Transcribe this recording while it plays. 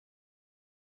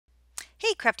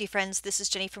Hey crafty friends, this is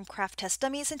Jenny from Craft Test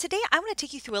Dummies, and today I'm going to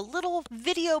take you through a little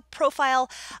video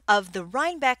profile of the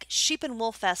Rhinebeck Sheep and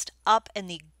Wool Fest up in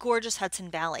the gorgeous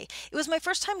Hudson Valley. It was my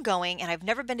first time going, and I've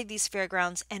never been to these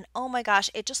fairgrounds, and oh my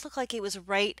gosh, it just looked like it was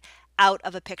right out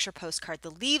of a picture postcard. The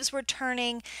leaves were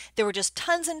turning, there were just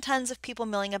tons and tons of people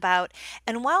milling about,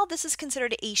 and while this is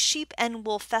considered a sheep and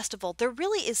wool festival, there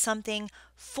really is something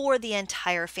for the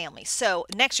entire family. So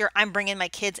next year I'm bringing my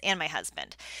kids and my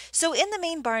husband. So in the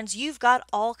main barns you've got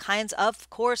all kinds of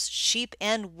course sheep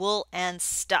and wool and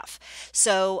stuff.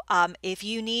 So if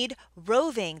you need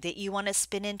roving that you want to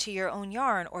spin into your own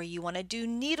yarn, or you want to do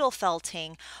needle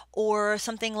felting or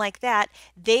something like that,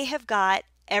 they have got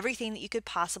everything that you could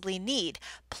possibly need.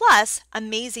 Plus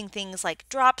amazing things like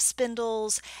drop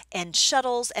spindles and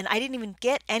shuttles, and I didn't even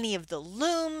get any of the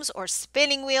looms or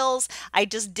spinning wheels. I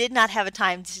just did not have a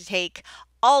time to take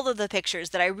all of the pictures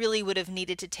that I really would have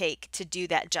needed to take to do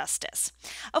that justice.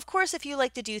 Of course, if you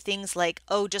like to do things like,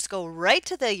 oh, just go right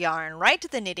to the yarn, right to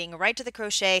the knitting, right to the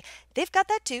crochet, they've got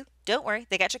that too. Don't worry,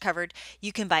 they got you covered.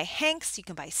 You can buy hanks, you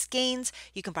can buy skeins,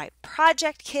 you can buy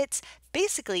project kits,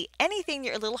 basically anything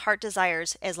your little heart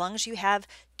desires, as long as you have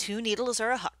 2 needles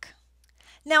or a hook.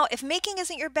 Now, if making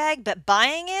isn't your bag, but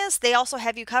buying is, they also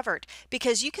have you covered,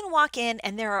 because you can walk in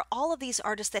and there are all of these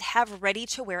artists that have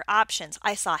ready-to-wear options.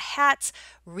 I saw hats,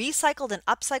 recycled and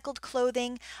upcycled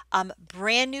clothing,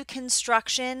 brand new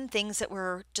construction, things that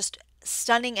were just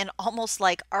stunning and almost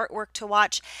like artwork to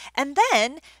watch. And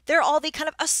then there are all the kind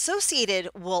of associated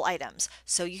wool items.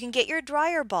 So you can get your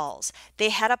dryer balls. They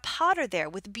had a potter there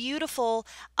with beautiful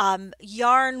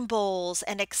yarn bowls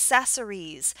and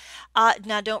accessories.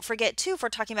 Now don't forget too, if we're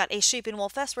talking about a sheep and wool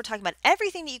fest, we're talking about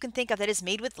everything that you can think of that is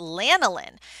made with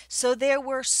lanolin. So there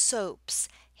were soaps,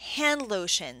 hand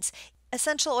lotions,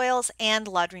 essential oils, and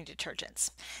laundry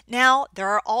detergents. Now, there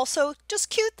are also just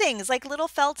cute things like little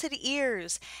felted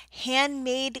ears,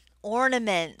 handmade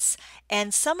ornaments,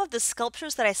 and some of the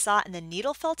sculptures that I saw in the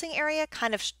needle felting area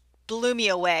kind of blew me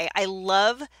away. I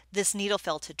love this needle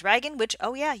felted dragon, which,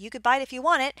 oh yeah, you could buy it if you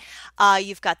want it.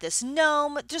 You've got this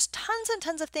gnome, just tons and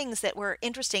tons of things that were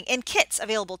interesting, and kits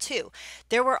available too.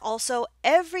 There were also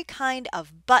every kind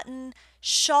of button,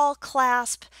 shawl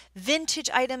clasp, vintage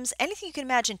items, anything you can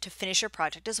imagine to finish your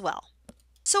project as well.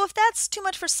 So if that's too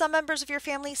much for some members of your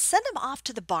family, send them off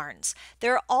to the barns.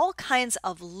 There are all kinds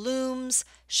of looms,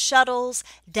 shuttles,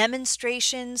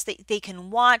 demonstrations that they can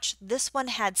watch. This one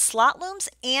had slot looms,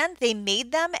 and they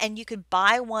made them, and you could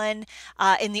buy one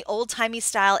in the old-timey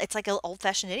style. It's like an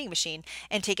old-fashioned knitting machine,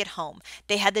 and take it home.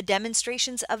 They had the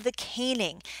demonstrations of the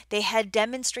caning. They had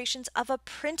demonstrations of a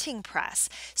printing press.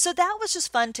 So that was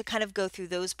just fun to kind of go through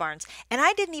those barns. And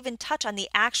I didn't even touch on the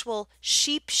actual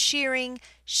sheep shearing,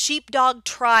 sheepdog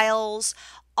trials,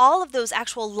 all of those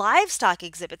actual livestock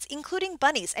exhibits, including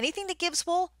bunnies. Anything that gives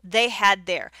wool, they had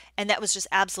there, and that was just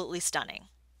absolutely stunning.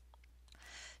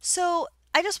 So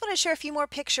I just want to share a few more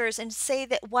pictures and say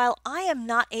that while I am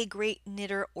not a great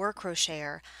knitter or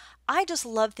crocheter, I just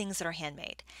love things that are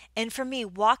handmade. And for me,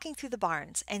 walking through the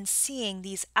barns and seeing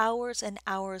these hours and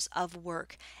hours of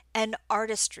work and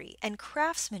artistry and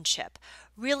craftsmanship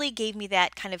really gave me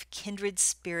that kind of kindred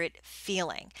spirit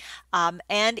feeling.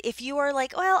 And if you are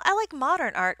like, well, I like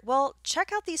modern art, well,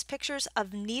 check out these pictures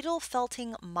of needle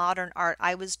felting modern art.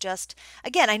 I was just,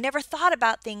 again, I never thought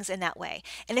about things in that way.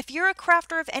 And if you're a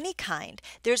crafter of any kind,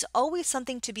 there's always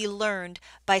something to be learned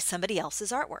by somebody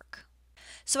else's artwork.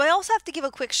 So I also have to give a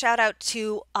quick shout out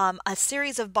to a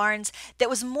series of barns that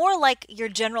was more like your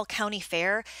general county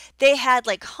fair. They had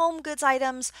like home goods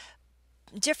items,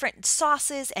 different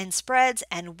sauces and spreads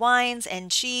and wines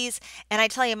and cheese. And I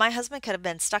tell you, my husband could have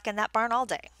been stuck in that barn all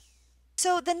day.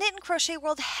 So the knit and crochet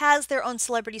world has their own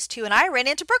celebrities too, and I ran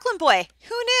into Brooklyn Boy.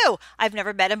 Who knew? I've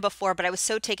never met him before, but I was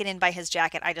so taken in by his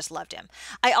jacket, I just loved him.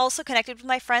 I also connected with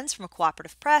my friends from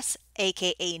Cooperative Press,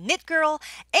 aka Knit Girl,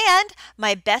 and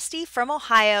my bestie from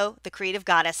Ohio, the Creative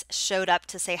Goddess, showed up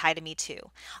to say hi to me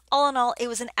too. All in all, it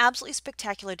was an absolutely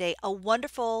spectacular day, a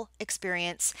wonderful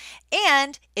experience,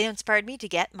 and it inspired me to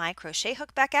get my crochet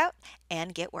hook back out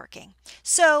and get working.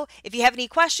 So if you have any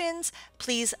questions,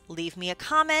 please leave me a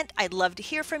comment. I'd love to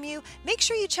hear from you. Make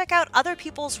sure you check out other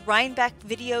people's Rhinebeck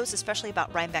videos, especially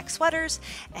about Rhinebeck sweaters,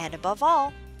 and above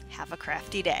all, have a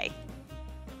crafty day.